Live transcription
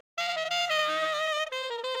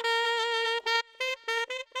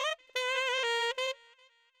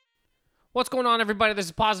What's going on, everybody? This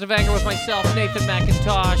is Positive Anger with myself, Nathan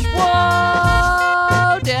McIntosh.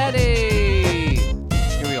 Whoa, Daddy!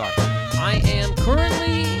 Here we are. I am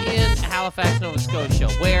currently in Halifax, Nova Scotia,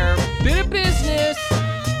 where, bit of business,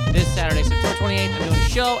 this Saturday, September 28th, I'm doing a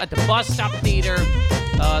show at the Bus Stop Theater.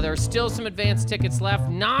 There are still some advance tickets left,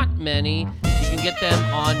 not many. You can get them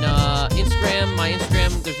on Instagram, my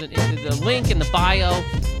Instagram. There's the link in the bio.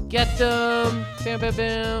 Get them. Bam, bam,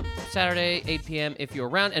 bam. Saturday, 8 p.m. if you're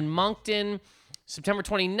around. And Moncton, September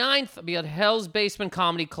 29th, I'll be at Hell's Basement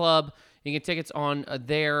Comedy Club. You can get tickets on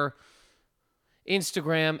their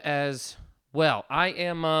Instagram as well. I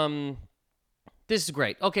am, this is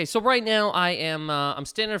great. Okay, so right now I'm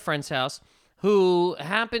staying at a friend's house who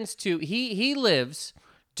happens to, he lives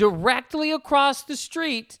directly across the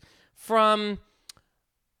street from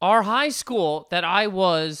our high school that I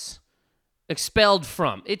was expelled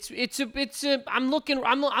from. I'm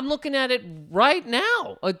looking at it right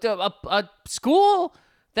now. A school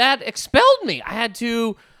that expelled me. I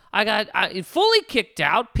got fully kicked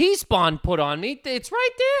out. Peace bond put on me. It's right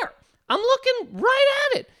there. I'm looking right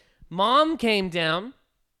at it. Mom came down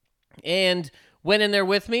and went in there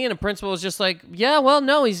with me, and the principal was just like, yeah, well,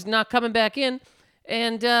 no, he's not coming back in.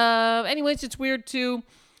 And anyways, it's weird to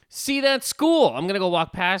see that school. I'm going to go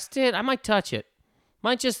walk past it. I might touch it.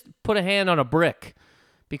 Might just put a hand on a brick,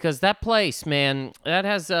 because that place, man, that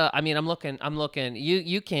has, I'm looking,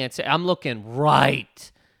 you can't say, I'm looking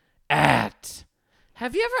right at.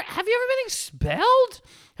 Have you ever been expelled?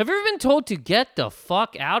 Have you ever been told to get the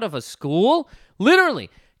fuck out of a school? Literally,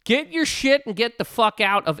 get your shit and get the fuck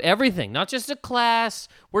out of everything. Not just a class.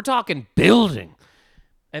 We're talking building.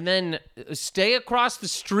 And then stay across the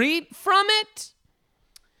street from it.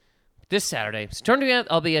 This Saturday,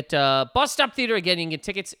 I'll be at Bus Stop Theater. Again, you can get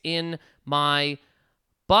tickets in my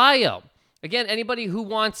bio. Again, anybody who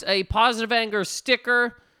wants a Positive Anger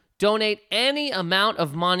sticker, donate any amount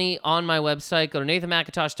of money on my website. Go to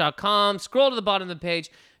nathanmcintosh.com. Scroll to the bottom of the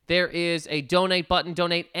page. There is a donate button.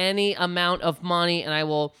 Donate any amount of money, and I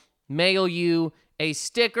will mail you a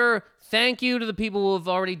sticker. Thank you to the people who have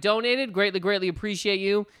already donated. Greatly, greatly appreciate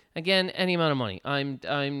you. Again, any amount of money. Any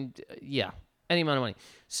amount of money.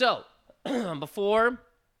 So, before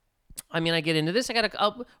I get into this, I got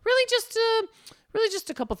really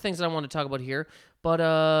just a couple things that I want to talk about here. But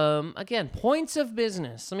again, points of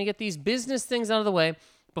business. Let me get these business things out of the way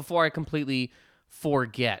before I completely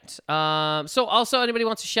forget. So also, anybody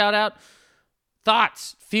wants to shout out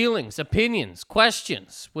thoughts, feelings, opinions,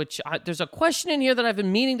 questions, which there's a question in here that I've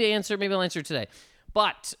been meaning to answer. Maybe I'll answer it today.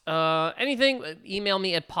 But anything, email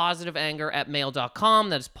me at positiveanger@mail.com.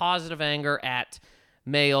 That is positiveanger@mail.com.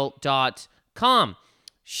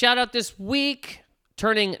 Shout out this week,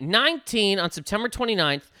 turning 19 on September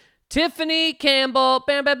 29th, Tiffany Campbell.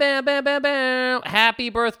 Bam, bam, bam, bam, bam, bam. Happy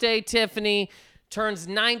birthday, Tiffany. Turns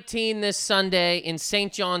 19 this Sunday in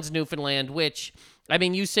St. John's, Newfoundland, which,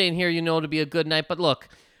 you say in here, to be a good night. But look,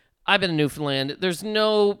 I've been in Newfoundland. There's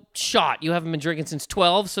no shot. You haven't been drinking since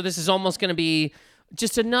 12, so this is almost going to be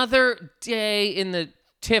just another day in the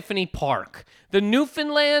Tiffany Park. The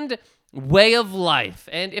Newfoundland way of life.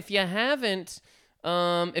 And if you haven't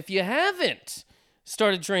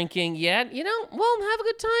started drinking yet, have a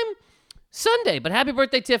good time Sunday. But happy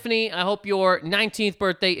birthday, Tiffany. I hope your 19th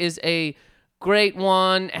birthday is a great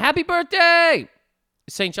one. Happy birthday,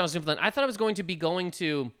 St. John's, Newfoundland. I thought I was going to be going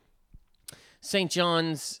to St.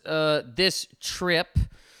 John's this trip.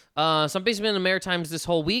 So I'm basically in the Maritimes this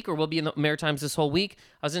whole week, or will be in the Maritimes this whole week.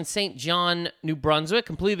 I was in St. John, New Brunswick,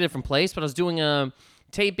 completely different place, but I was doing a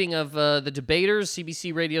taping of The Debaters,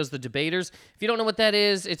 CBC Radio's The Debaters. If you don't know what that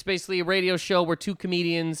is, it's basically a radio show where two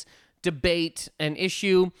comedians debate an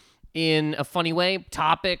issue in a funny way,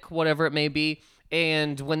 topic, whatever it may be.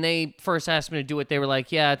 And when they first asked me to do it, they were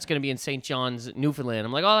like, yeah, it's going to be in St. John's, Newfoundland.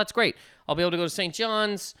 I'm like, oh, that's great. I'll be able to go to St.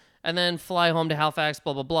 John's and then fly home to Halifax,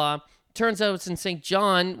 blah, blah, blah. Turns out it's in St.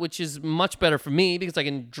 John, which is much better for me because I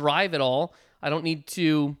can drive it all. I don't need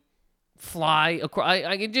to fly across.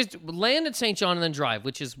 I can just land at St. John and then drive,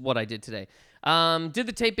 which is what I did today. Did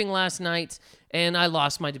the taping last night, and I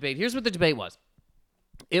lost my debate. Here's what the debate was.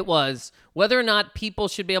 It was whether or not people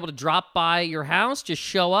should be able to drop by your house, just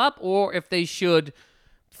show up, or if they should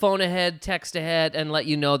phone ahead, text ahead, and let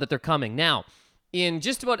you know that they're coming. Now, in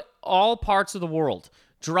just about all parts of the world,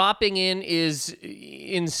 dropping in is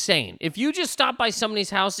insane. If you just stop by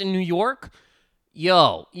somebody's house in New York,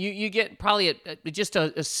 you get probably just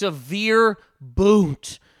a severe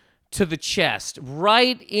boot to the chest,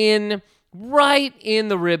 right in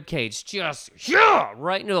the rib cage, just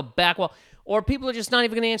right into the back wall. Or people are just not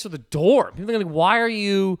even going to answer the door. People are going to be like, why are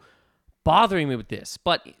you bothering me with this?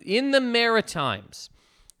 But in the Maritimes,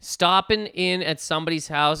 Stopping in at somebody's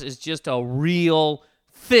house is just a real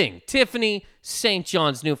thing. Tiffany, St.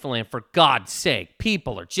 John's, Newfoundland, for God's sake,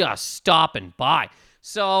 people are just stopping by.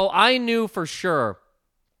 So I knew for sure,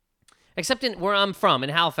 except in where I'm from, in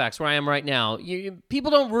Halifax, where I am right now, people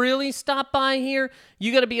don't really stop by here.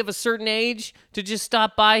 You got to be of a certain age to just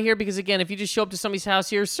stop by here because, again, if you just show up to somebody's house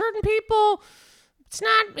here, certain people, it's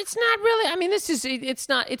not really, I mean, it's a city. It's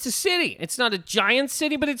not a giant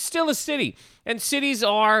city, but it's still a city. And cities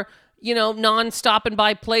are, non-stopping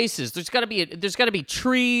by places. There's got to be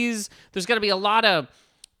trees. There's got to be a lot of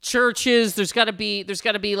churches. There's got to be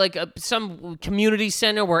like some community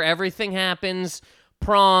center where everything happens.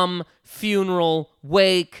 Prom, funeral,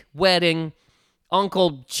 wake, wedding,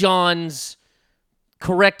 Uncle John's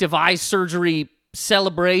corrective eye surgery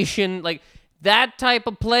celebration, like that type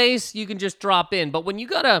of place, you can just drop in. But when you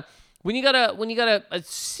got a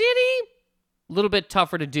city, a little bit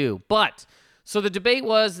tougher to do. But so the debate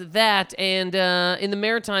was that, and in the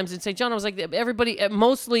Maritimes in St. John, I was like, everybody,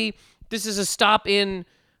 mostly this is a stop in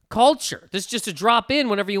culture. This is just a drop in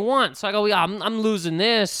whenever you want. So I go, yeah, I'm losing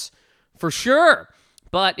this for sure.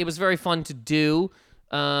 But it was very fun to do.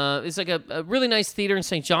 It's like a really nice theater in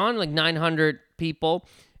St. John, like 900 people.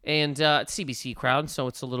 And it's CBC crowd, so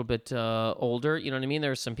it's a little bit older. You know what I mean?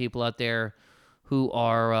 There are some people out there who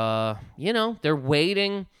are, they're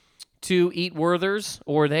waiting to eat Werthers,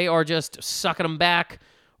 or they are just sucking them back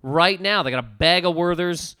right now. They got a bag of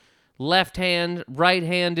Werthers. Left hand, right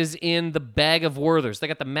hand is in the bag of Werthers. They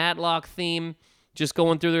got the Matlock theme just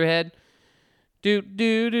going through their head. Do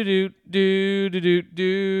do do do do do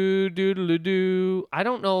do do do do. I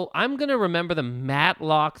don't know. I'm gonna remember the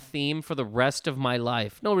Matlock theme for the rest of my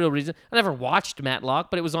life. No real reason. I never watched Matlock,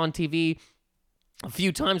 but it was on TV a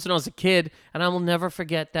few times when I was a kid, and I will never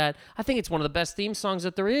forget that. I think it's one of the best theme songs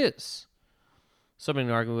that there is. Somebody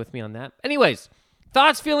can argue with me on that. Anyways,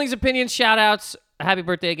 thoughts, feelings, opinions, shout-outs. Happy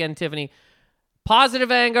birthday again, Tiffany.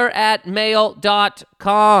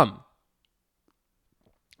 positiveanger@mail.com.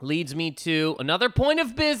 Leads me to another point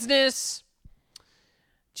of business.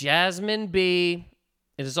 Jasmine B.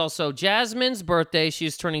 It is also Jasmine's birthday. She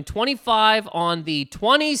is turning 25 on the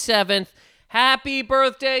 27th. Happy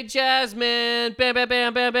birthday, Jasmine. Bam, bam,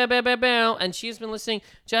 bam, bam, bam, bam, bam, bam. And she's been listening.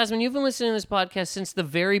 Jasmine, you've been listening to this podcast since the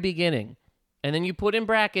very beginning. And then you put in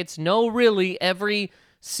brackets, no, really, every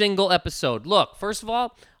single episode. Look, first of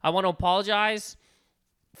all, I want to apologize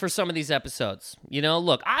for some of these episodes.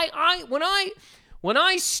 Look, when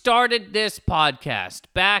I started this podcast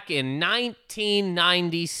back in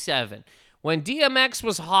 1997, when DMX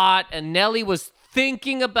was hot and Nelly was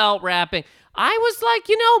thinking about rapping, I was like,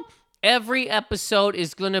 every episode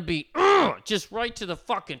is going to be just right to the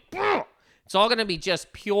fucking... It's all going to be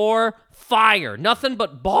just pure fire. Nothing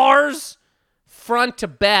but bars front to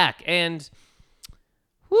back. And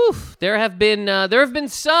there have been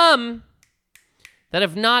some that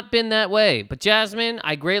have not been that way. But Jasmine,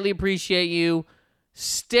 I greatly appreciate you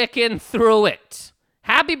sticking through it.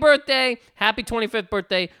 Happy birthday. Happy 25th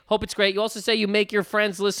birthday. Hope it's great. You also say you make your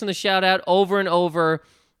friends listen to shout out over and over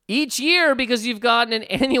each year because you've gotten an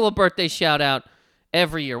annual birthday shout out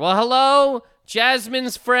every year. Well, hello,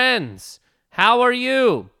 Jasmine's friends. How are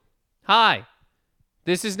you? Hi,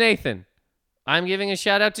 this is Nathan. I'm giving a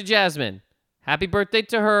shout out to Jasmine. Happy birthday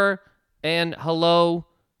to her, and hello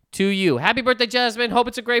to you. Happy birthday, Jasmine. Hope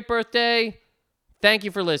it's a great birthday. Thank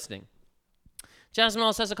you for listening. Jasmine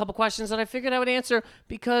also has a couple questions that I figured I would answer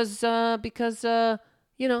because what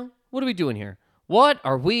are we doing here? What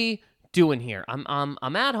are we doing here?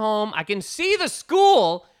 I'm at home. I can see the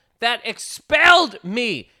school that expelled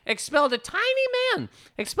me. Expelled a tiny man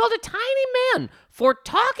for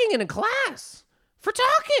talking in a class. For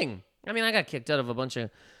talking. I mean, I got kicked out of a bunch of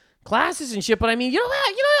classes and shit, but I mean,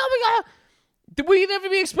 we never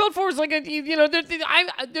be expelled for is like there's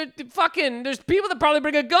people that probably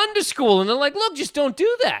bring a gun to school and they're like, look, just don't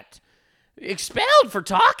do that. Expelled for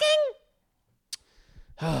talking?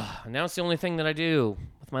 Now it's the only thing that I do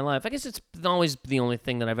with my life. I guess it's always the only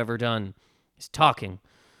thing that I've ever done is talking.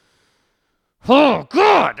 Oh,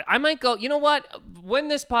 God. I might go, you know what?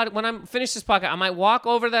 When I'm finished this podcast, I might walk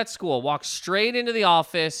over to that school, walk straight into the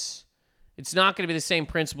office. It's not going to be the same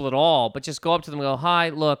principal at all, but just go up to them and go, hi,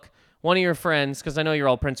 look, one of your friends, because I know you're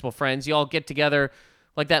all principal friends, you all get together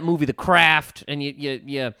like that movie, The Craft, and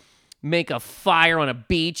you make a fire on a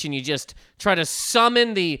beach, and you just try to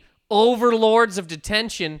summon the overlords of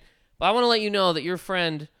detention. But I want to let you know that your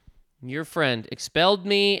friend expelled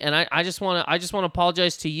me, and I just want to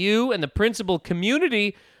apologize to you and the principal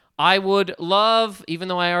community. I would love, even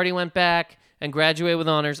though I already went back and graduated with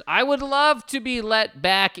honors, I would love to be let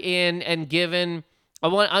back in and given. I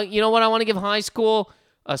want to give high school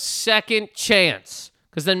a second chance,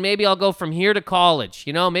 because then maybe I'll go from here to college.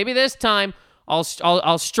 You know, maybe this time I'll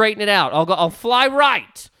straighten it out. I'll fly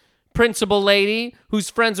right. Principal lady who's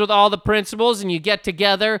friends with all the principals, and you get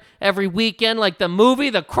together every weekend like the movie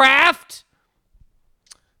The Craft.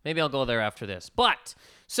 Maybe I'll go there after this. But,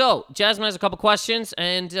 so, Jasmine has a couple questions,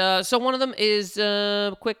 and so one of them is,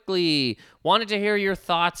 quickly, wanted to hear your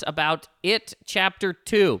thoughts about It Chapter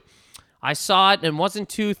 2. I saw it and wasn't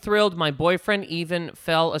too thrilled. My boyfriend even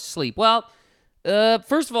fell asleep. Well,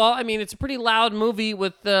 first of all, I mean, it's a pretty loud movie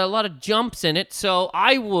with a lot of jumps in it, so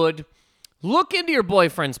I would look into your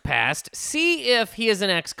boyfriend's past, see if he is an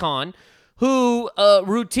ex-con who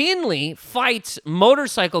routinely fights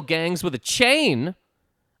motorcycle gangs with a chain.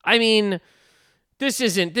 I mean, this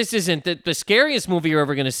isn't the scariest movie you're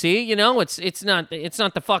ever gonna see. You know, it's not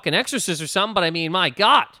the fucking Exorcist or something. But I mean, my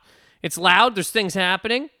God, it's loud. There's things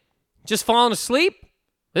happening. Just falling asleep.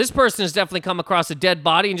 This person has definitely come across a dead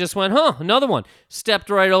body and just went, another one. Stepped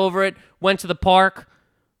right over it. Went to the park.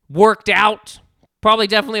 Worked out. Probably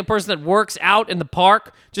definitely a person that works out in the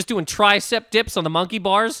park, just doing tricep dips on the monkey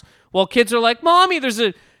bars, while kids are like, Mommy, there's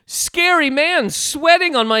a scary man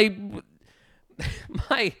sweating on my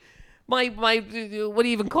what do you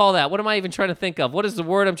even call that? What am I even trying to think of? What is the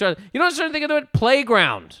word I'm trying to... You know what I'm trying to think of? It?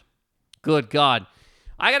 Playground. Good God.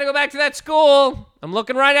 I got to go back to that school. I'm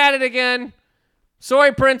looking right at it again.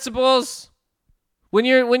 Sorry, principals. When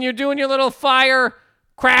you're doing your little fire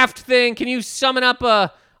craft thing, can you summon up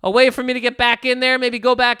a way for me to get back in there? Maybe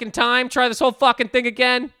go back in time, try this whole fucking thing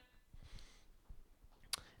again?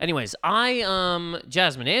 Anyways,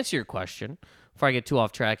 Jasmine, answer your question before I get too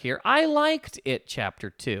off track here. I liked It Chapter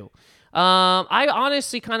 2. I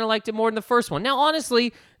honestly kind of liked it more than the first one. Now,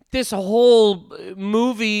 honestly, this whole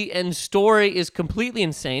movie and story is completely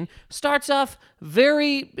insane. Starts off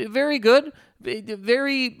very, very good,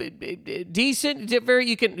 very decent, very,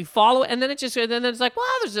 you can follow it, and then it's like,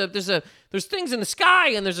 wow, there's things in the sky,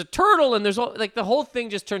 and there's a turtle, and there's like the whole thing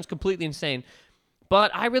just turns completely insane.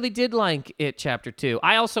 But I really did like It Chapter 2.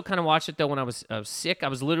 I also kind of watched it, though, when I was sick. I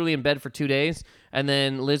was literally in bed for 2 days, and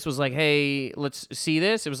then Liz was like, hey, let's see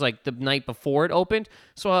this. It was like the night before it opened.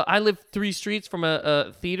 So I live 3 streets from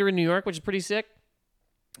a theater in New York, which is pretty sick.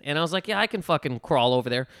 And I was like, yeah, I can fucking crawl over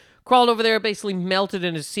there. Crawled over there, basically melted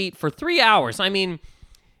in his seat for 3 hours. I mean,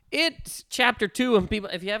 It Chapter 2, and people,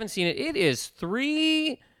 if you haven't seen it, it is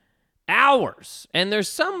 3 hours. And there's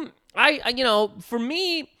some, for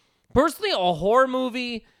me... Personally, a horror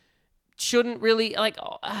movie shouldn't really, like,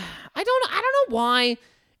 I don't know why.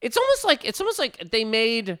 It's almost like they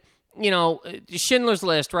made, Schindler's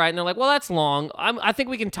List, right? And they're like, well, that's long. I think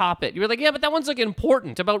we can top it. You're like, yeah, but that one's like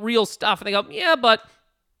important about real stuff. And they go, yeah, but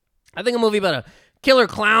I think a movie about a killer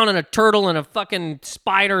clown and a turtle and a fucking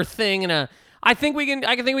spider thing and I think we can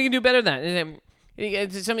do better than that.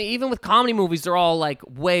 I mean, even with comedy movies, they're all like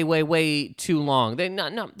way, way, way too long.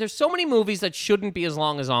 There's so many movies that shouldn't be as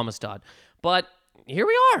long as Amistad, but here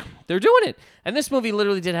we are. They're doing it. And this movie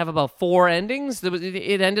literally did have about 4 endings.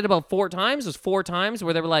 It ended about 4 times. It was 4 times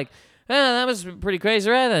where they were like, that was pretty crazy,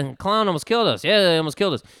 right? The clown almost killed us. Yeah, they almost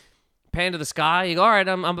killed us. Pan to the sky. You go, all right,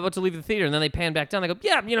 I'm about to leave the theater. And then they pan back down. They go,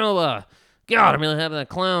 yeah, God, I'm really happy that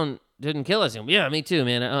clown didn't kill us. Yeah, me too,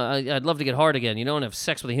 man. I'd love to get hard again. You know, and have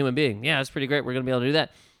sex with a human being. Yeah, that's pretty great. We're going to be able to do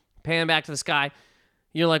that. Pan back to the sky.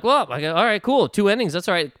 You're like, well, I go, all right, cool. 2 endings. That's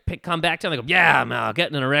all right. Come back down. They go, yeah, man,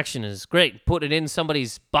 getting an erection is great. Put it in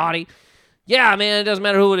somebody's body. Yeah, man, it doesn't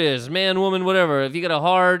matter who it is. Man, woman, whatever. If you got a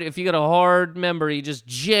hard member, you just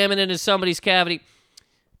jam it into somebody's cavity.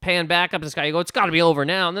 Pan back up to the sky. You go, it's got to be over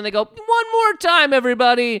now. And then they go, one more time,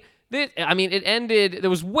 everybody. It ended. There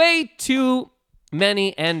was way too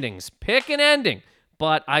many endings. Pick an ending.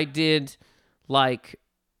 But I did like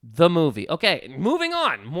the movie. Okay, moving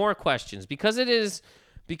on. More questions. Because it is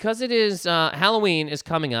Halloween is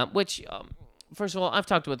coming up, which, first of all, I've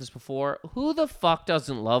talked about this before. Who the fuck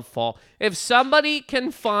doesn't love fall? If somebody can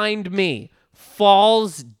find me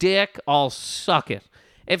fall's dick, I'll suck it.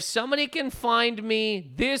 If somebody can find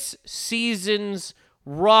me this season's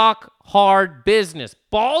rock hard business,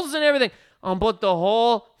 balls and everything, I'll put the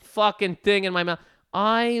whole fucking thing in my mouth.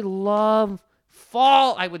 I love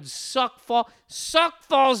fall. I would suck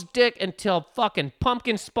fall's dick until fucking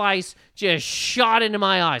pumpkin spice just shot into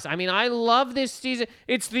my eyes. I mean, I love this season.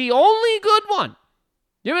 It's the only good one.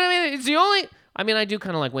 You know what I mean? It's the only, I do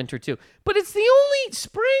kind of like winter too, but it's the only,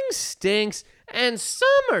 spring stinks and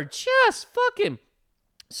summer just fucking,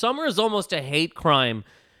 summer is almost a hate crime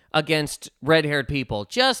against red-haired people.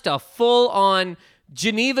 Just a full-on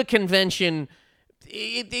Geneva Convention.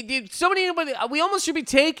 We almost should be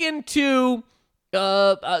taken to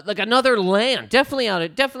like another land, definitely out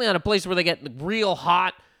of a place where they get real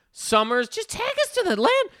hot summers. Just take us to the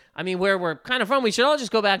land. I mean, where we're kind of from. We should all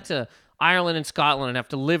just go back to Ireland and Scotland and have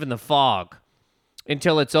to live in the fog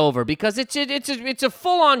until it's over, because it's a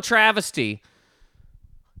full-on travesty.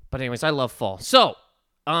 But anyways, I love fall. So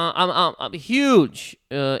I'm huge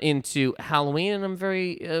into Halloween, and I'm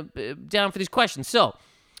very down for these questions. So,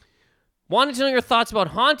 wanted to know your thoughts about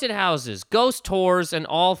haunted houses, ghost tours, and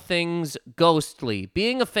all things ghostly.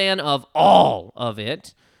 Being a fan of all of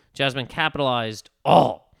it, Jasmine capitalized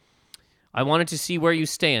all. I wanted to see where you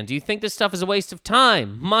stand. Do you think this stuff is a waste of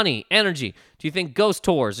time, money, energy? Do you think ghost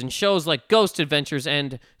tours and shows like Ghost Adventures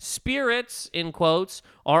and Spirits, in quotes,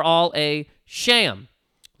 are all a sham?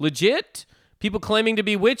 Legit? People claiming to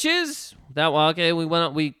be witches? Okay,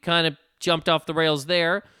 we kind of jumped off the rails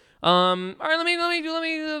there. All right, let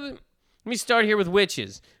me start here with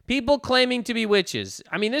witches. People claiming to be witches.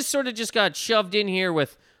 I mean, this sort of just got shoved in here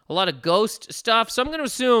with a lot of ghost stuff. So I'm going to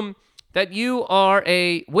assume that you are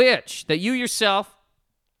a witch, that you yourself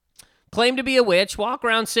claim to be a witch, walk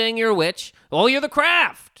around saying you're a witch. Well, you're the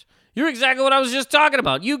craft. You're exactly what I was just talking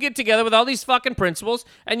about. You get together with all these fucking principals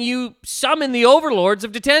and you summon the overlords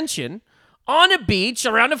of detention on a beach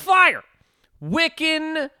around a fire.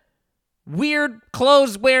 Wiccan, weird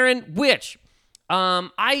clothes wearing witch.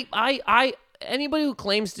 Anybody who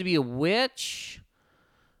claims to be a witch,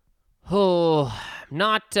 I'm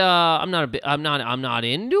not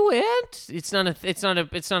into it. It's not a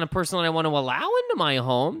person that I want to allow into my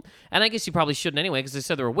home. And I guess you probably shouldn't anyway, because they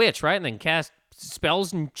said they're a witch, right? And then cast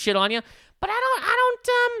spells and shit on you. But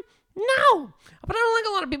no. But I don't like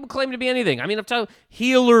a lot of people claim to be anything. I mean, I've talked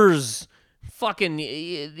healers, fucking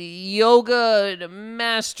yoga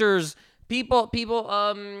masters, people,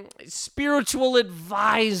 spiritual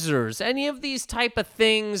advisors, any of these type of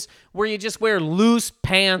things where you just wear loose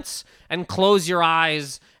pants and close your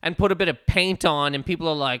eyes and put a bit of paint on, and people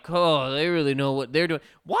are like, oh, they really know what they're doing.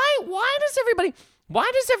 Why does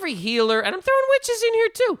every healer, and I'm throwing witches in here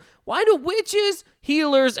too, why do witches,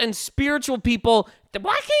 healers, and spiritual people,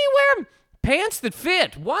 why can't you wear pants that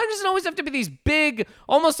fit? Why does it always have to be these big,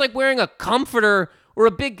 almost like wearing a comforter or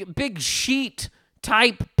a big sheet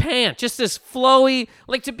type pant, just this flowy,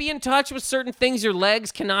 like to be in touch with certain things, your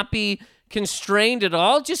legs cannot be constrained at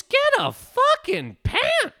all. Just get a fucking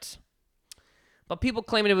pant. But people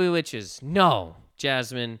claiming to be witches, no,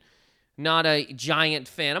 Jasmine, not a giant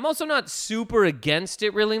fan. I'm also not super against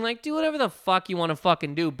it, really. Like, do whatever the fuck you want to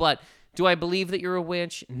fucking do. But do I believe that you're a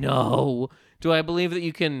witch? No. Do I believe that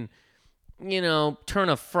you can, turn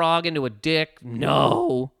a frog into a dick?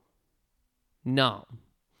 No.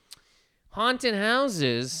 Haunted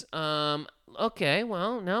houses. Okay,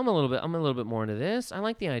 well, now I'm a little bit more into this. I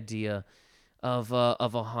like the idea of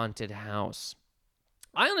a haunted house.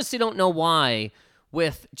 I honestly don't know why.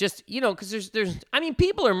 With just, because there's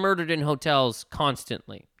people are murdered in hotels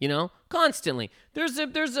constantly, constantly. There's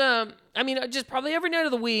just probably every night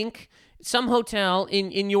of the week, some hotel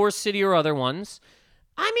in your city or other ones.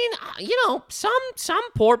 Some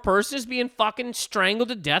poor person is being fucking strangled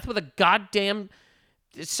to death with a goddamn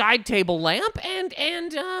side table lamp, and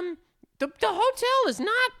the hotel is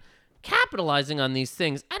not capitalizing on these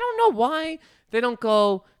things. I don't know why they don't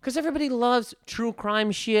go, because everybody loves true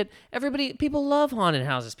crime shit. People love haunted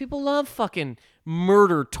houses. People love fucking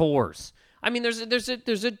murder tours. I mean, there's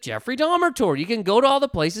a Jeffrey Dahmer tour. You can go to all the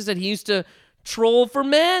places that he used to troll for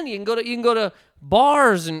men. You can go to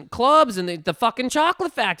bars and clubs and the fucking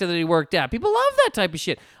chocolate factory that he worked at. People love that type of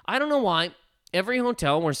shit. I don't know why every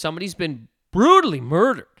hotel where somebody's been brutally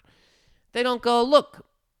murdered, they don't go, look,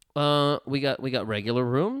 we got regular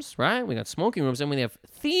rooms, right? We got smoking rooms, and we have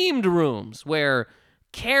themed rooms where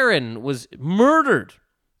Karen was murdered,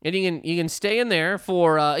 and you can stay in there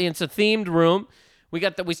for it's a themed room. We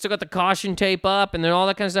still got the caution tape up and then all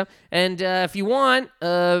that kind of stuff. And if you want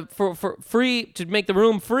for free to make the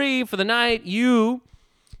room free for the night,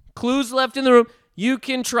 clues left in the room, you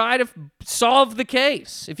can try to solve the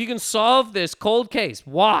case. If you can solve this cold case,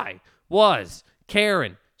 why was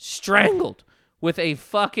Karen strangled with a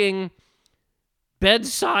fucking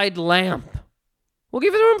bedside lamp? We'll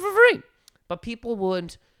give you the room for free. But people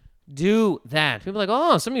would do that. People are like,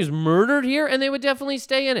 oh, somebody was murdered here, and they would definitely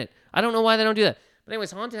stay in it. I don't know why they don't do that. But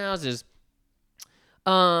anyways, haunted houses,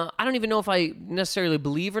 I don't even know if I necessarily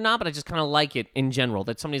believe or not, but I just kind of like it in general,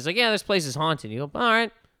 that somebody's like, yeah, this place is haunted. You go, all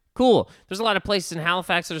right, cool. There's a lot of places in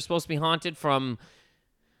Halifax that are supposed to be haunted, from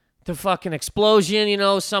the fucking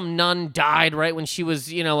explosion, some nun died right when she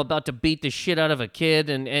was, about to beat the shit out of a kid,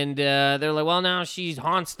 and they're like, well, now she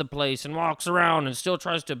haunts the place and walks around and still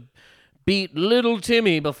tries to beat little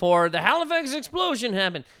Timmy before the Halifax explosion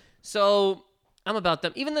happened. So I'm about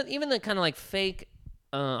them. Even the kind of like fake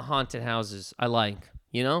haunted houses I like,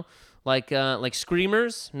 you know? Like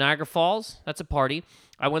Screamers, Niagara Falls. That's a party.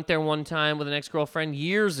 I went there one time with an ex-girlfriend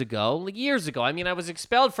years ago. Like years ago. I mean, I was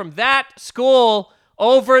expelled from that school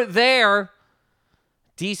over there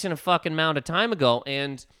decent a fucking amount of time ago,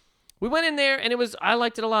 and we went in there, and I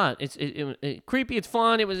liked it a lot. It creepy. It's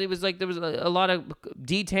fun. It was like there was a lot of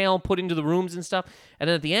detail put into the rooms and stuff. And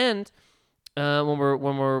then at the end, when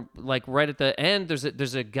we're like right at the end,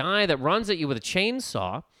 there's a guy that runs at you with a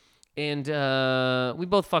chainsaw, and we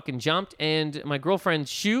both fucking jumped, and my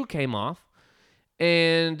girlfriend's shoe came off,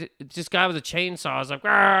 and this guy with a chainsaw was like,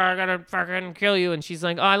 I gotta fucking kill you, and she's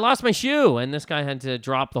like, oh, I lost my shoe, and this guy had to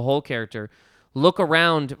drop the whole character, look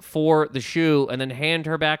around for the shoe, and then hand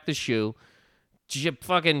her back the shoe,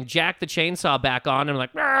 fucking jack the chainsaw back on, and I'm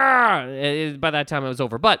like, by that time it was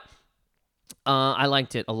over, but I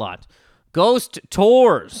liked it a lot. Ghost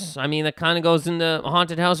tours. I mean, that kind of goes in the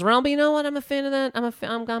haunted house realm, but you know what? I'm a fan of that. I'm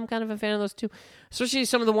kind of a fan of those too. Especially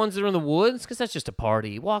some of the ones that are in the woods, because that's just a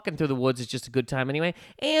party. Walking through the woods is just a good time anyway.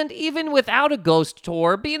 And even without a ghost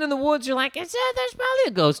tour, being in the woods, you're like, there's probably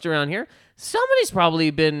a ghost around here. Somebody's probably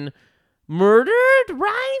been murdered,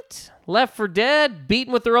 right? Left for dead,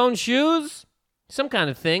 beaten with their own shoes, some kind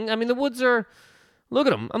of thing. I mean, the woods are. Look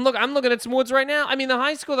at them. I'm looking at some woods right now. I mean, the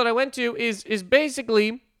high school that I went to is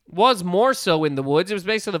basically. Was more so in the woods. It was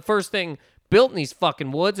basically the first thing built in these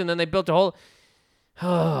fucking woods, and then they built a whole.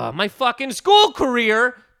 My fucking school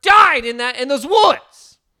career died in those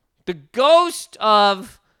woods. The ghost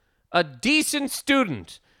of a decent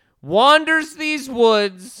student wanders these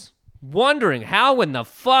woods, wondering how in the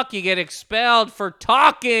fuck you get expelled for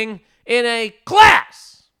talking in a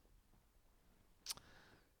class.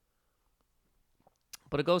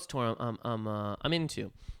 But a ghost tour, I'm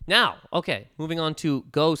into. Now, okay, moving on to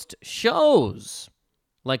ghost shows,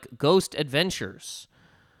 like Ghost Adventures.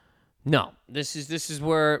 No, this is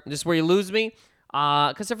where you lose me,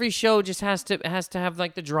 because every show just has to have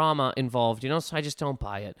like the drama involved, you know. So I just don't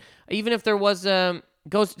buy it. Even if there was a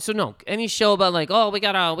ghost, so no, any show about like, oh, we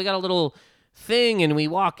got a little thing, and we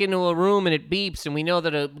walk into a room and it beeps, and we know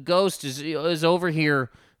that a ghost is over here.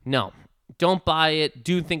 No. Don't buy it.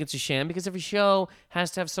 Do think it's a sham, because every show has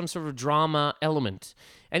to have some sort of drama element.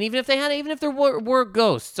 And even if there were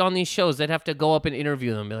ghosts on these shows, they'd have to go up and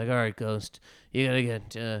interview them. Be like, all right, ghost, you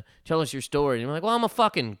gotta tell us your story. And you're like, well, I'm a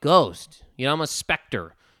fucking ghost. You know, I'm a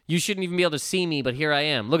specter. You shouldn't even be able to see me, but here I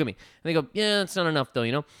am. Look at me. And they go, yeah, that's not enough though.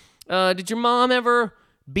 You know, did your mom ever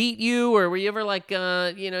beat you, or were you ever like,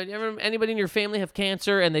 anybody in your family have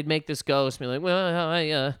cancer? And they'd make this ghost be like,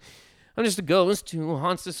 well, I'm just a ghost who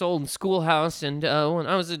haunts this old schoolhouse, and when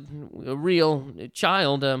I was a real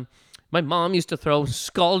child, my mom used to throw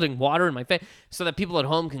scalding water in my face so that people at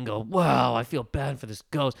home can go, wow, I feel bad for this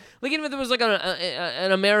ghost. Like, even if there was like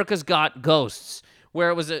an America's Got Ghosts, where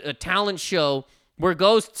it was a talent show where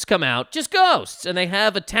ghosts come out, just ghosts, and they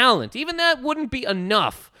have a talent. Even that wouldn't be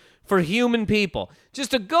enough for human people.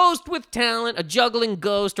 Just a ghost with talent, a juggling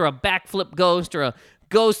ghost, or a backflip ghost, or a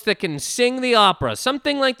ghost that can sing the opera,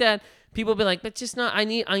 something like that. People be like, but just not, I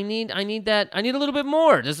need that. I need a little bit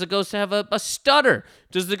more. Does the ghost have a stutter?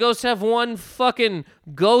 Does the ghost have one fucking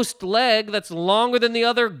ghost leg that's longer than the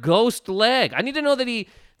other ghost leg? I need to know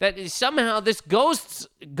that somehow this ghost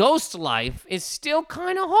life is still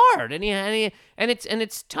kind of hard, and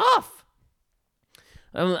it's tough.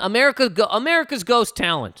 America's ghost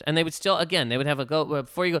talent, and they would still, again, they would have a go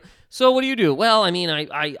before you go. So what do you do? Well, I mean,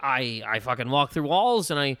 I fucking walk through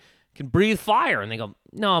walls, and I can breathe fire. And they go,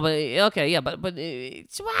 no, but okay, yeah, but tell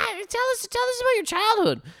us about your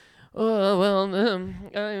childhood.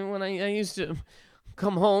 When I used to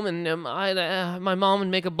come home, and my mom would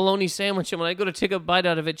make a bologna sandwich, and when I go to take a bite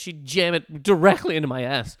out of it, she'd jam it directly into my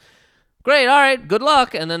ass. Great, all right, good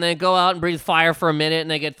luck. And then they go out and breathe fire for a minute,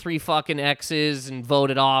 and they get 3 fucking X's and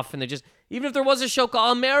voted off, and they just, even if there was a show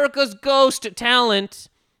called America's Ghost Talent,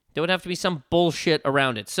 there would have to be some bullshit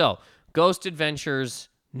around it. So, Ghost Adventures,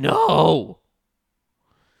 no.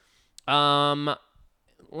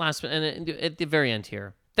 Last, and at the very end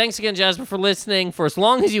here, thanks again, Jasper, for listening for as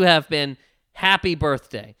long as you have been. Happy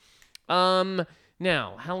birthday.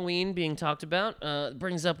 Now, Halloween being talked about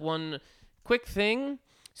brings up one quick thing.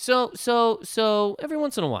 So every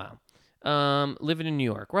once in a while, living in New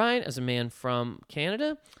York, right, as a man from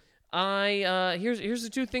Canada, here's the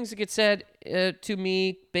 2 things that get said to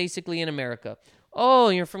me basically in America. Oh,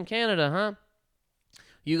 you're from Canada, huh?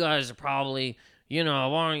 You guys are probably, why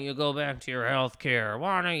don't you go back to your health care?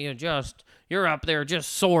 Why don't you you're up there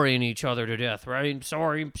just sorrying each other to death, right?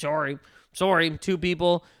 Sorry. 2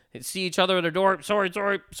 people They see each other at their door. Sorry.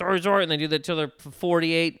 And they do that till they're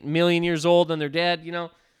 48 million years old and they're dead, you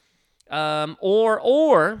know.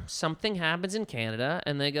 Or something happens in Canada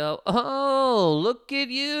and they go, oh, look at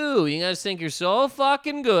you. You guys think you're so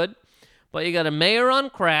fucking good, but you got a mayor on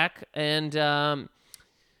crack. And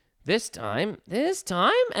this time,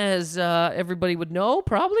 as everybody would know,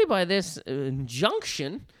 probably by this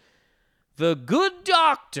injunction, the good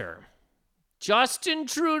doctor, Justin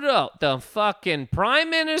Trudeau, the fucking Prime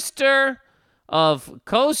Minister of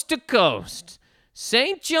coast to coast,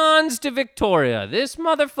 St. John's to Victoria, this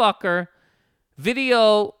motherfucker,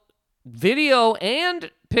 video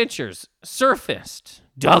and pictures surfaced,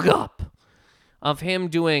 dug up, of him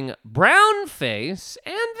doing brown face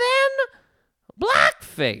and then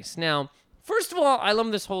blackface. Now, first of all, I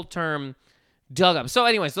love this whole term, dug up. So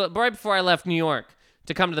anyways, right before I left New York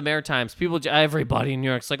to come to the Maritimes, everybody in New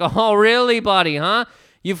York's like, oh, really, buddy, huh?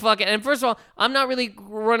 You fucking... And first of all, I'm not really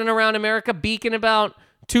running around America beaking about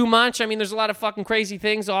too much. I mean, there's a lot of fucking crazy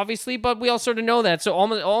things, obviously, but we all sort of know that. So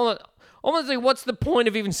almost like, what's the point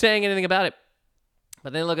of even saying anything about it?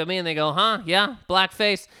 But they look at me and they go, huh? Yeah,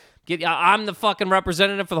 blackface. I'm the fucking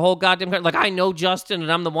representative for the whole goddamn country. Like, I know Justin,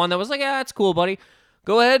 and I'm the one that was like, yeah, that's cool, buddy.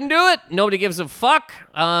 Go ahead and do it. Nobody gives a fuck.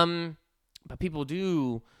 But people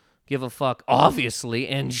do give a fuck, obviously,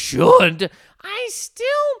 and should.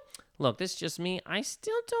 Look, this is just me. I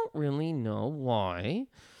still don't really know why.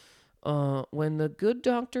 When the good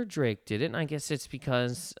Dr. Drake did it, and I guess it's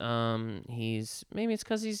because he's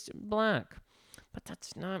black, but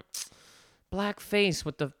that's not blackface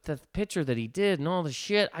with the picture that he did and all the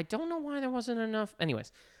shit. I don't know why there wasn't enough.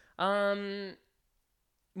 Anyways,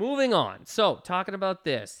 moving on. So talking about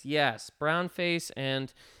this, yes, brown face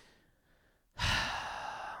and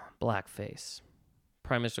blackface.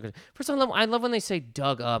 Prime Minister. First of all, I love when they say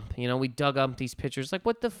dug up. You know, we dug up these pictures. Like,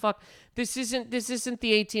 what the fuck? This isn't the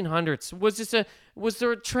 1800s. Was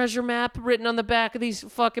there a treasure map written on the back of these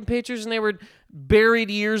fucking pictures and they were buried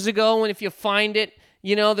years ago? And if you find it,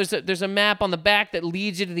 you know, there's a map on the back that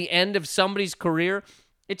leads you to the end of somebody's career.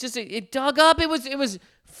 It dug up. It was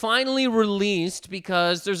finally released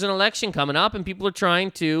because there's an election coming up and people are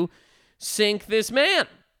trying to sink this man.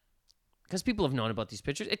 Because people have known about these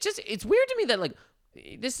pictures. It's weird to me that, like,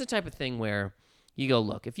 this is the type of thing where you go,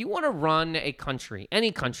 look, if you want to run a country,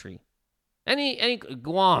 any Guam,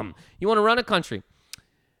 you want to run a country,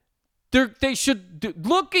 they should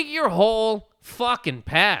look at your whole fucking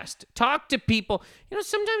past. Talk to people. You know,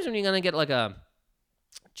 sometimes when you're going to get like a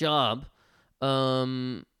job,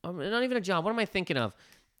 not even a job, what am I thinking of?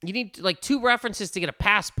 You need like 2 references to get a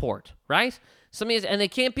passport, right? And they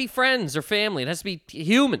can't be friends or family. It has to be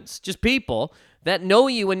humans, just people that know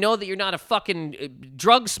you and know that you're not a fucking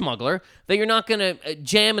drug smuggler, that you're not going to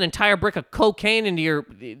jam an entire brick of cocaine into your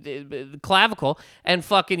clavicle and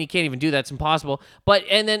fucking, you can't even do that. It's impossible. But,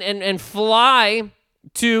 and fly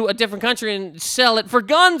to a different country and sell it for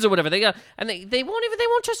guns or whatever. They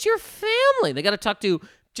won't trust your family. They got to talk to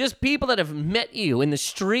just people that have met you in the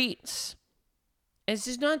streets.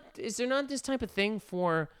 Is there not this type of thing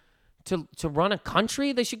to run a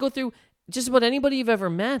country? They should go through just about anybody you've ever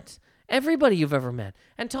met, everybody you've ever met,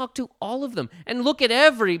 and talk to all of them and look at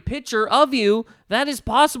every picture of you that is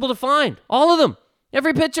possible to find. All of them.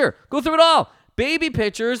 Every picture. Go through it all. Baby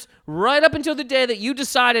pictures right up until the day that you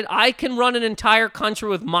decided I can run an entire country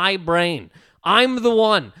with my brain. I'm the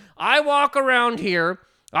one. I walk around here.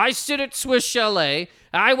 I sit at Swiss Chalet.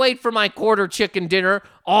 I wait for my quarter chicken dinner,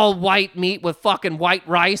 all white meat with fucking white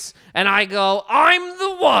rice, and I go, I'm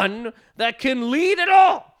the one that can lead it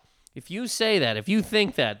all. If you say that, if you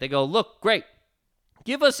think that, they go, look, great.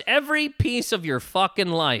 Give us every piece of your fucking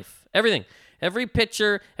life. Everything. Every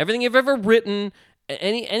picture, everything you've ever written,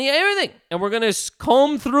 everything. And we're going to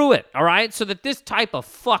comb through it, all right? So that this type of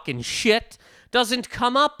fucking shit doesn't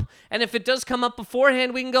come up. And if it does come up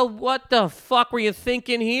beforehand, we can go, what the fuck were you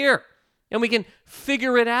thinking here? And we can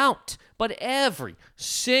figure it out. But every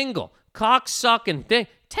single cocksucking thing,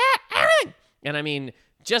 everything. And I mean,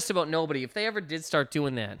 just about nobody, if they ever did start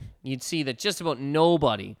doing that, you'd see that just about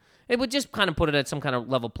nobody, it would just kind of put it at some kind of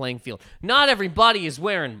level playing field. Not everybody is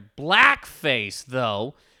wearing blackface,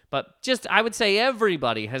 though, but just, I would say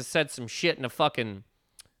everybody has said some shit in a fucking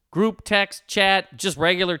group text, chat, just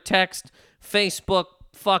regular text, Facebook,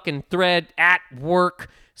 fucking thread, at work,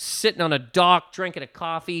 sitting on a dock, drinking a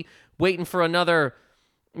coffee, waiting for another,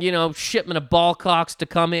 shipment of ball cocks to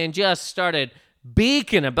come in, just started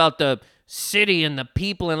beaking about the city and the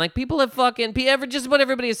people, and like people have just about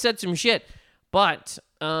everybody has said some shit. But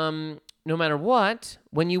no matter what,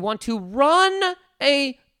 when you want to run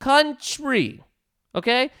a country,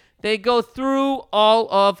 okay, they go through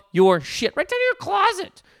all of your shit right down to your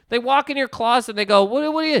closet. They walk in your closet and they go, what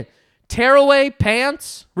are you, tearaway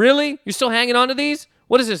pants? Really? You're still hanging on to these?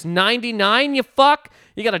 What is this, 99, you fuck?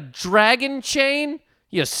 You got a dragon chain?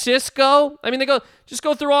 You Cisco? I mean, just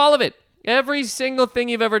go through all of it. Every single thing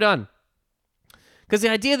you've ever done. Because the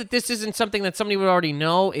idea that this isn't something that somebody would already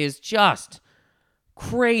know is just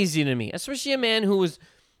crazy to me. Especially a man who was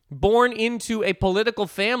born into a political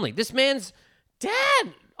family. This man's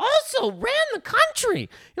dad also ran the country. You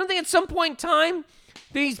don't think at some point in time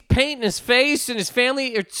he's painting his face and his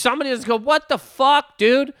family or somebody doesn't go, what the fuck,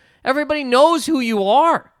 dude? Everybody knows who you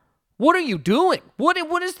are. What are you doing? What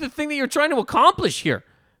is the thing that you're trying to accomplish here?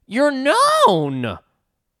 You're known.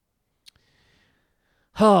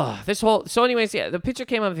 So anyways, yeah, the picture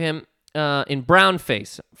came of him in brown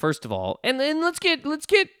face, first of all. And then let's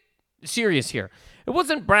get serious here. It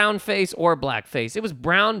wasn't brown face or black face. It was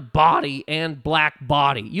brown body and black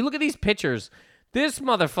body. You look at these pictures. This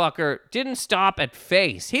motherfucker didn't stop at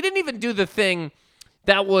face. He didn't even do the thing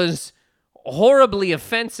that was horribly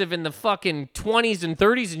offensive in the fucking 20s and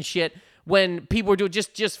 30s and shit when people were doing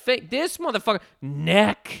just fake. This motherfucker,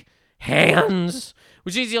 neck, hands,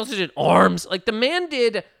 which means he also did arms. Like, the man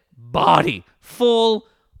did body, full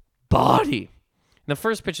body. And the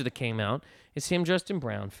first picture that came out is him dressed in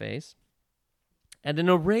brown face at an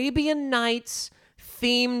Arabian Nights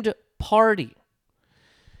themed party.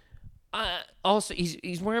 Also,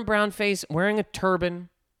 he's wearing brown face, wearing a turban,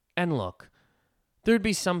 and look, there'd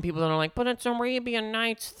be some people that are like, but it's Arabian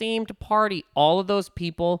Nights themed party. All of those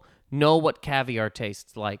people know what caviar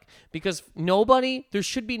tastes like, because there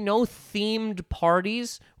should be no themed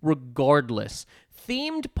parties regardless.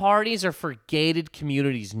 Themed parties are for gated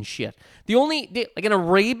communities and shit. Like an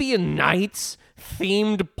Arabian Nights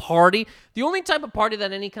themed party, the only type of party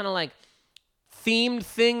that any kind of like themed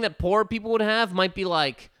thing that poor people would have might be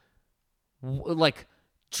like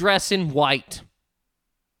dress in white.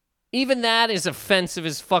 Even that is offensive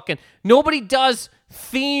as fucking. Nobody does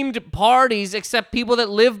themed parties except people that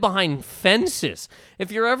live behind fences.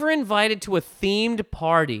 If you're ever invited to a themed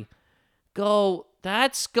party, go,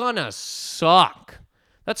 that's gonna suck.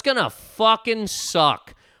 That's gonna fucking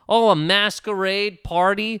suck. Oh, a masquerade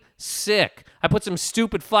party? Sick. I put some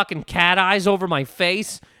stupid fucking cat eyes over my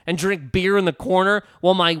face and drink beer in the corner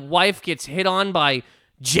while my wife gets hit on by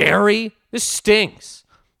Jerry? This stinks.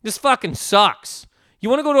 This fucking sucks. You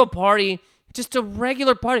want to go to a party, just a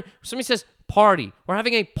regular party. Somebody says, party. We're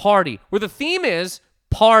having a party. Where the theme is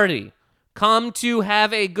party. Come to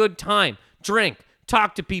have a good time. Drink.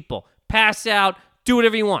 Talk to people. Pass out. Do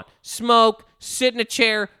whatever you want. Smoke. Sit in a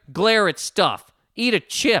chair. Glare at stuff. Eat a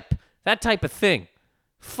chip. That type of thing.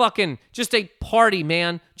 Fucking just a party,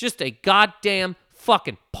 man. Just a goddamn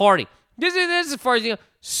fucking party. This is as far as you know.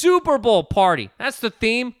 Super Bowl party. That's the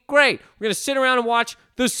theme. Great. We're going to sit around and watch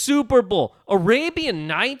the Super Bowl. Arabian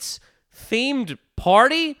Nights themed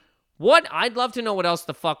party? What? I'd love to know what else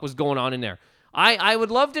the fuck was going on in there. I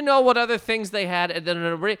would love to know what other things they had.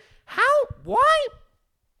 How? Why?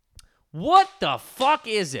 What the fuck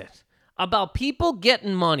is it about people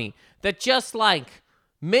getting money that just like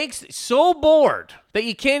makes so bored that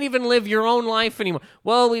you can't even live your own life anymore?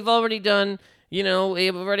 Well, we've already done...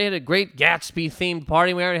 we've already had a Great Gatsby-themed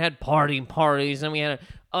party. We already had parties. And we had an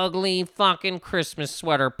ugly fucking Christmas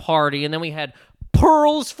sweater party. And then we had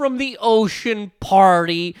Pearls from the Ocean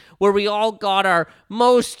party, where we all got our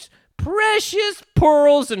most precious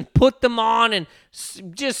pearls and put them on and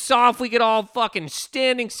just saw if we could all fucking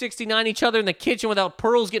standing 69 each other in the kitchen without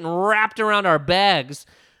pearls getting wrapped around our bags.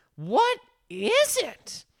 What is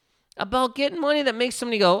it about getting money that makes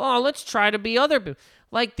somebody go, oh, let's try to be other people?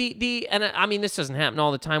 Like and I mean, this doesn't happen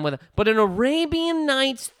all the time but an Arabian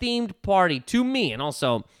Nights themed party, to me, and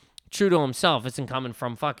also true to himself, isn't coming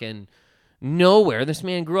from fucking nowhere. This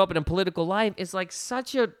man grew up in a political life. It's like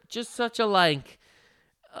such a like,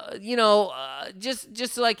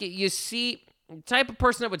 just like you see, type of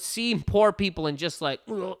person that would see poor people and just like,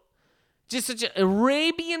 ugh, just such an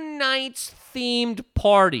Arabian Nights themed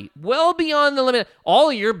party, well beyond the limit. All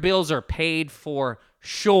of your bills are paid for,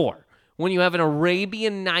 sure, when you have an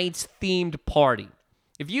Arabian Nights themed party.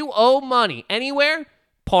 If you owe money anywhere,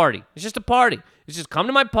 party. It's just a party. It's just come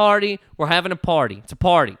to my party. We're having a party. It's a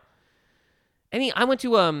party. I went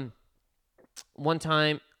to one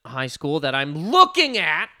time high school that I'm looking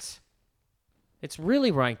at. It's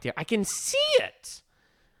really right there. I can see it.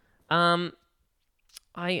 High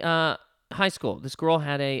school. This girl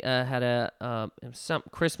had some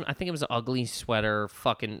Christmas. I think it was an ugly sweater,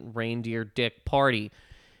 fucking reindeer dick party.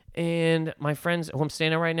 And my friends, who I'm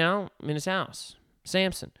staying at right now, I'm in his house,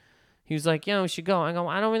 Samson. He was like, we should go. I go,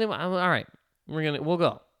 I don't really want, all right, we'll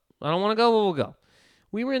go. I don't want to go, but we'll go.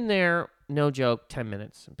 We were in there, no joke, 10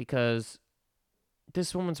 minutes, because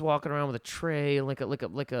this woman's walking around with a tray, like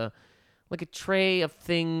a tray of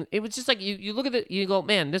thing. It was just like you look at it, you go,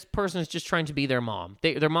 man, this person is just trying to be their mom.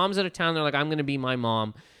 Their mom's out of town. They're like, I'm gonna be my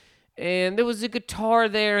mom. And there was a guitar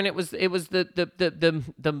there, and it was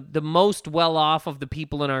the most well off of the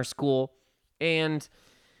people in our school, and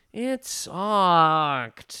it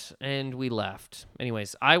sucked, and we left.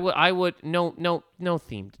 Anyways, I would no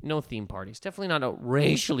theme parties. Definitely not a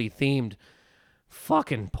racially themed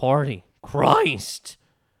fucking party. Christ.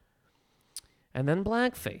 And then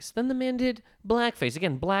blackface. Then the man did blackface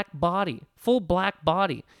again. Black body, full black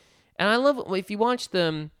body, and I love if you watch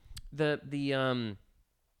the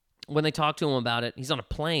when they talk to him about it. He's on a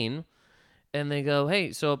plane. And they go,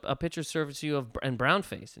 hey, so a picture surfaced to you of and brown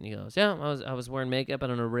face, and he goes, yeah, I was wearing makeup at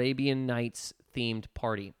an Arabian Nights themed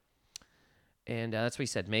party, and that's what he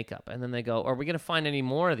said, makeup. And then they go, are we gonna find any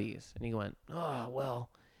more of these? And he went, oh well,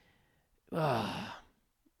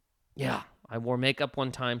 yeah, I wore makeup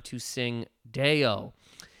one time to sing Deo,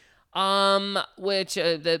 which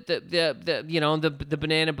the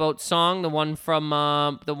Banana Boat song, the one from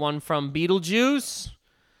Beetlejuice.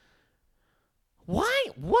 Why?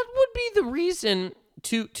 What would be the reason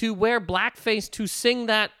to wear blackface to sing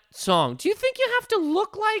that song? Do you think you have to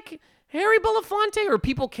look like Harry Belafonte, or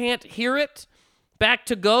people can't hear it? Back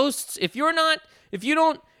to Ghosts. If you're not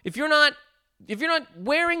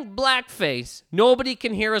wearing blackface, nobody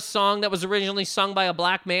can hear a song that was originally sung by a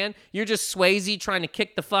black man. You're just Swayze trying to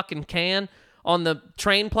kick the fucking can on the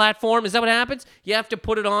train platform. Is that what happens? You have to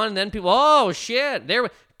put it on, and then people, oh shit,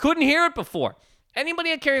 couldn't hear it before.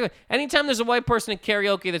 Anybody at karaoke, anytime there's a white person at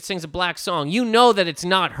karaoke that sings a black song, you know that it's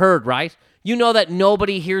not heard, right? You know that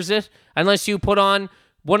nobody hears it unless you put on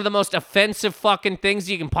one of the most offensive fucking things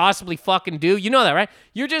you can possibly fucking do. You know that, right?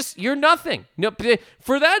 You're nothing. No,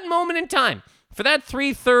 for that moment in time, for that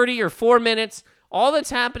 3:30 or 4 minutes, all that's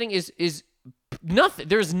happening is nothing.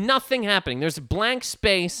 There's nothing happening. There's a blank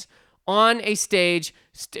space on a stage,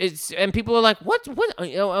 and people are like, what?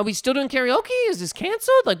 Are we still doing karaoke? Is this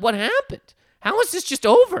canceled? Like, what happened? How is this just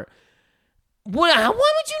over? Why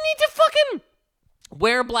would you need to fucking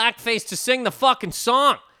wear blackface to sing the fucking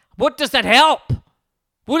song? What does that help?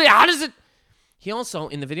 How does it? He also,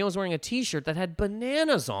 in the video, was wearing a t-shirt that had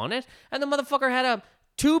bananas on it, and the motherfucker had a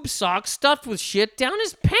tube sock stuffed with shit down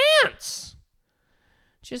his pants.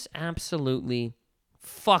 Just absolutely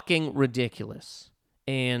fucking ridiculous.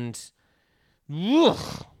 And,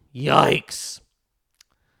 yikes.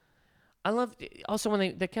 I love, also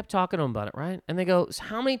when they kept talking to him about it, right? And they go, so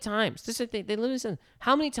how many times? They literally said,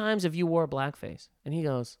 how many times have you wore blackface? And he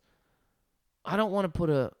goes, I don't want to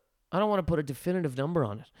put a definitive number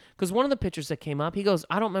on it. Because one of the pictures that came up, he goes,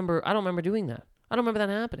 I don't remember doing that. I don't remember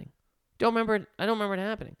that happening. I don't remember it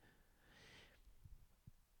happening.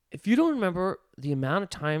 If you don't remember the amount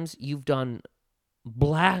of times you've done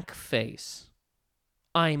blackface,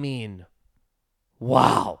 I mean,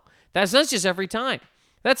 wow. That's not just every time.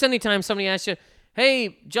 That's anytime somebody asks you,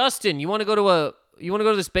 hey, Justin, you want to go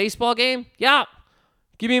to this baseball game? Yeah.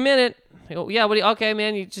 Give me a minute. I go, yeah, okay,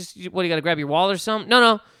 man, you got to grab your wallet or something?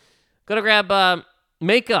 No. Got to grab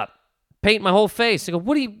makeup, paint my whole face. I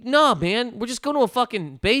go, no, man, we're just going to a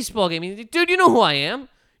fucking baseball game. Dude, you know who I am.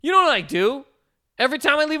 You know what I do. Every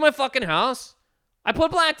time I leave my fucking house, I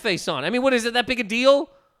put blackface on. I mean, what is it, that big a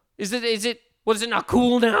deal? Is it not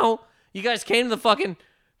cool now? You guys came to the fucking,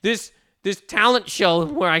 this talent show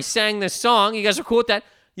where I sang this song. You guys are cool with that.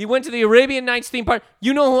 You went to the Arabian Nights theme park.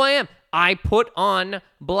 You know who I am. I put on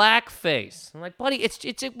blackface. I'm like, buddy,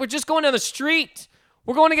 we're just going down the street.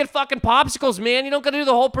 We're going to get fucking popsicles, man. You don't got to do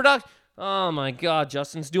the whole production. Oh my God,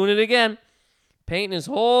 Justin's doing it again. Painting his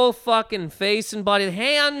whole fucking face and body.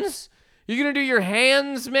 Hands. You gonna do your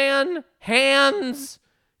hands, man? Hands.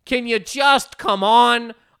 Can you just come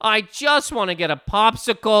on? I just want to get a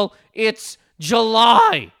popsicle. It's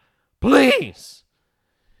July. Please.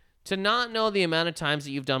 To not know the amount of times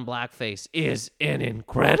that you've done blackface is an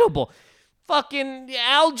incredible. Fucking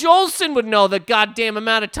Al Jolson would know the goddamn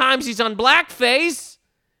amount of times he's on blackface.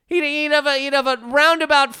 He'd have a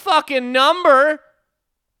roundabout fucking number.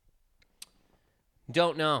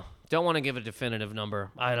 Don't know. Don't want to give a definitive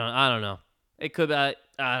number. I don't know. It could be,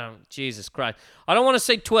 Jesus Christ. I don't want to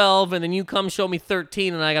say 12, and then you come show me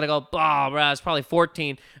 13, and I got to go, bruh, it's probably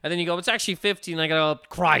 14. And then you go, it's actually 15, and I got to go,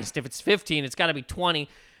 Christ, if it's 15, it's got to be 20.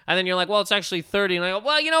 And then you're like, well, it's actually 30. And I go,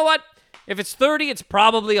 well, you know what? If it's 30, it's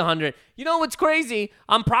probably 100. You know what's crazy?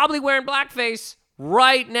 I'm probably wearing blackface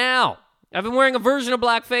right now. I've been wearing a version of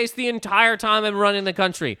blackface the entire time I've been running the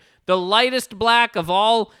country. The lightest black of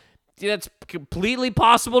all that's completely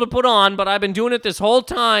possible to put on, but I've been doing it this whole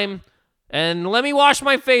time. And let me wash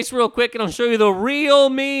my face real quick and I'll show you the real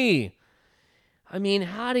me. I mean,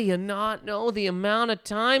 how do you not know the amount of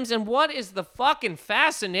times? And what is the fucking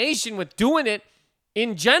fascination with doing it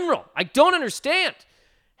in general? I don't understand.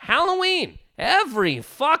 Halloween, every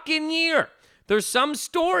fucking year, there's some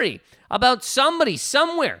story about somebody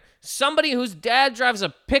somewhere, somebody whose dad drives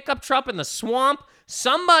a pickup truck in the swamp,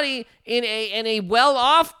 somebody in a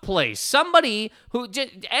well-off place, somebody who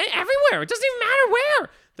just everywhere. It doesn't even matter where.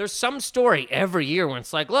 There's some story every year when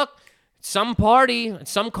it's like, look, some party,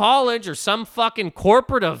 some college, or some fucking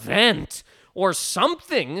corporate event or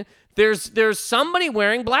something, there's somebody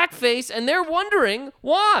wearing blackface and they're wondering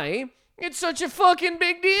why it's such a fucking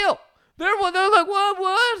big deal. They're like,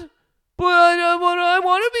 what? But I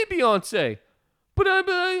want to be Beyonce. But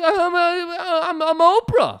I'm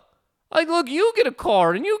Oprah. Look, you get a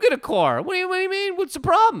car and you get a car. What do you mean? What's the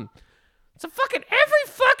problem? It's a fucking every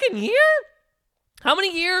fucking year? How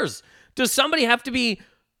many years does somebody have to be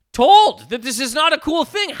told that this is not a cool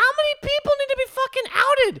thing? How many people need to be fucking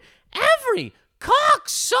outed every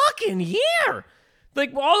cocksucking year?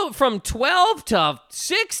 Like all from 12 to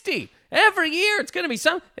 60. Every year it's going to be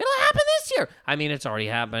something. It'll happen this year. I mean, it's already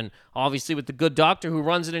happened, obviously, with the good doctor who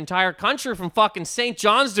runs an entire country from fucking St.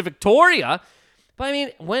 John's to Victoria. But I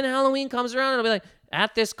mean, when Halloween comes around, it'll be like,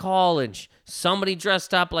 at this college, somebody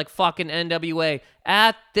dressed up like fucking NWA.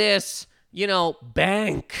 At this,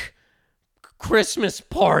 bank Christmas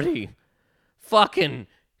party, fucking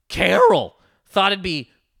Carol thought it'd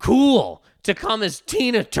be cool to come as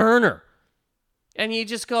Tina Turner. And you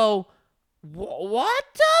just go, what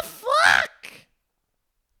the fuck?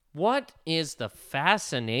 What is the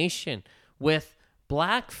fascination with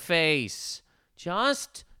blackface?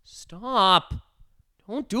 Just stop.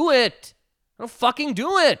 Don't do it. Don't fucking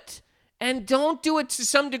do it. And don't do it to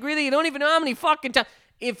some degree that you don't even know how many fucking times.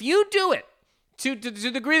 If you do it to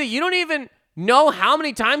the degree that you don't even know how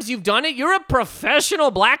many times you've done it, you're a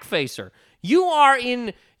professional blackfacer. You are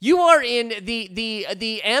in the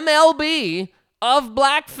MLB of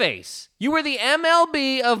blackface. You are the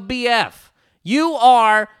MLB of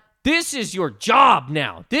BF. This is your job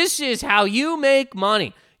now. This is how you make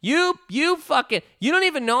money. You don't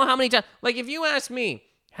even know how many times. Like, if you ask me,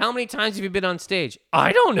 how many times have you been on stage?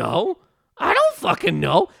 I don't know. I don't fucking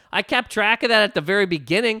know. I kept track of that at the very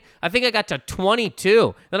beginning. I think I got to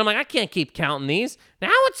 22. Then I'm like, I can't keep counting these. Now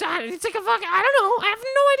it's like a fucking, I don't know. I have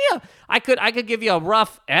no idea. I could give you a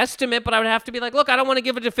rough estimate, but I would have to be like, look, I don't want to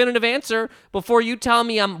give a definitive answer before you tell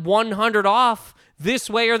me I'm 100 off this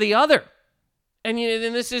way or the other. And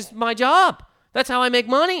this is my job. That's how I make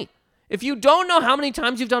money. If you don't know how many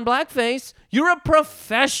times you've done blackface, you're a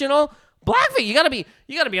professional blackface. You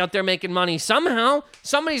gotta be out there making money somehow.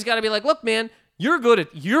 Somebody's gotta be like, look, man, you're good.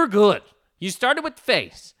 You started with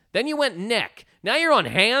face, then you went neck. Now you're on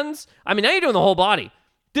hands. I mean, now you're doing the whole body.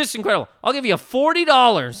 This is incredible. I'll give you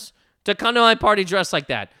 $40 to come to my party dressed like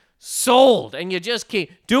that. Sold. And you just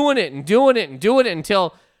keep doing it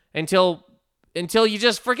until you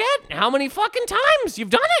just forget how many fucking times you've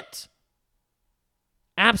done it.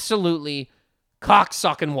 Absolutely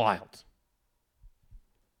cocksucking wild.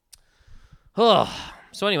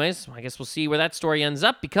 So anyways, I guess we'll see where that story ends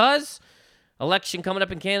up, because election coming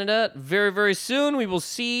up in Canada very, very soon. We will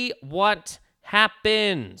see what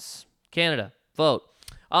happens. Canada, vote.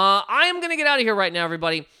 I am going to get out of here right now,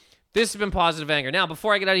 everybody. This has been Positive Anger. Now,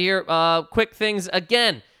 before I get out of here, quick things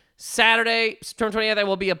again. Saturday, September 28th, I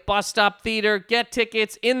will be at Bus Stop Theater. Get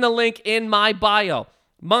tickets in the link in my bio.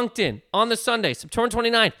 Moncton, on the Sunday, September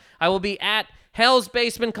 29th, I will be at Hell's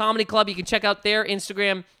Basement Comedy Club. You can check out their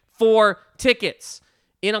Instagram for tickets.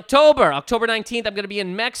 In October 19th, I'm going to be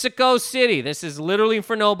in Mexico City. This is literally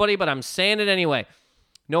for nobody, but I'm saying it anyway.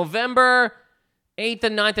 November 8th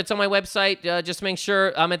and 9th, it's on my website. Just make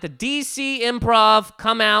sure I'm at the DC Improv.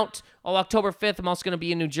 Come out. October 5th, I'm also going to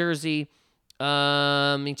be in New Jersey. You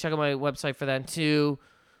can check out my website for that too.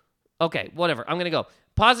 Okay, whatever. I'm going to go.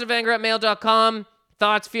 PositiveAnger@mail.com.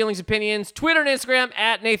 Thoughts, feelings, opinions. Twitter and Instagram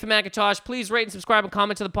at Nathan McIntosh. Please rate and subscribe and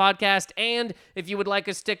comment to the podcast. And if you would like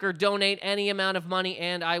a sticker, donate any amount of money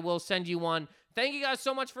and I will send you one. Thank you guys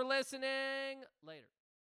so much for listening. Later.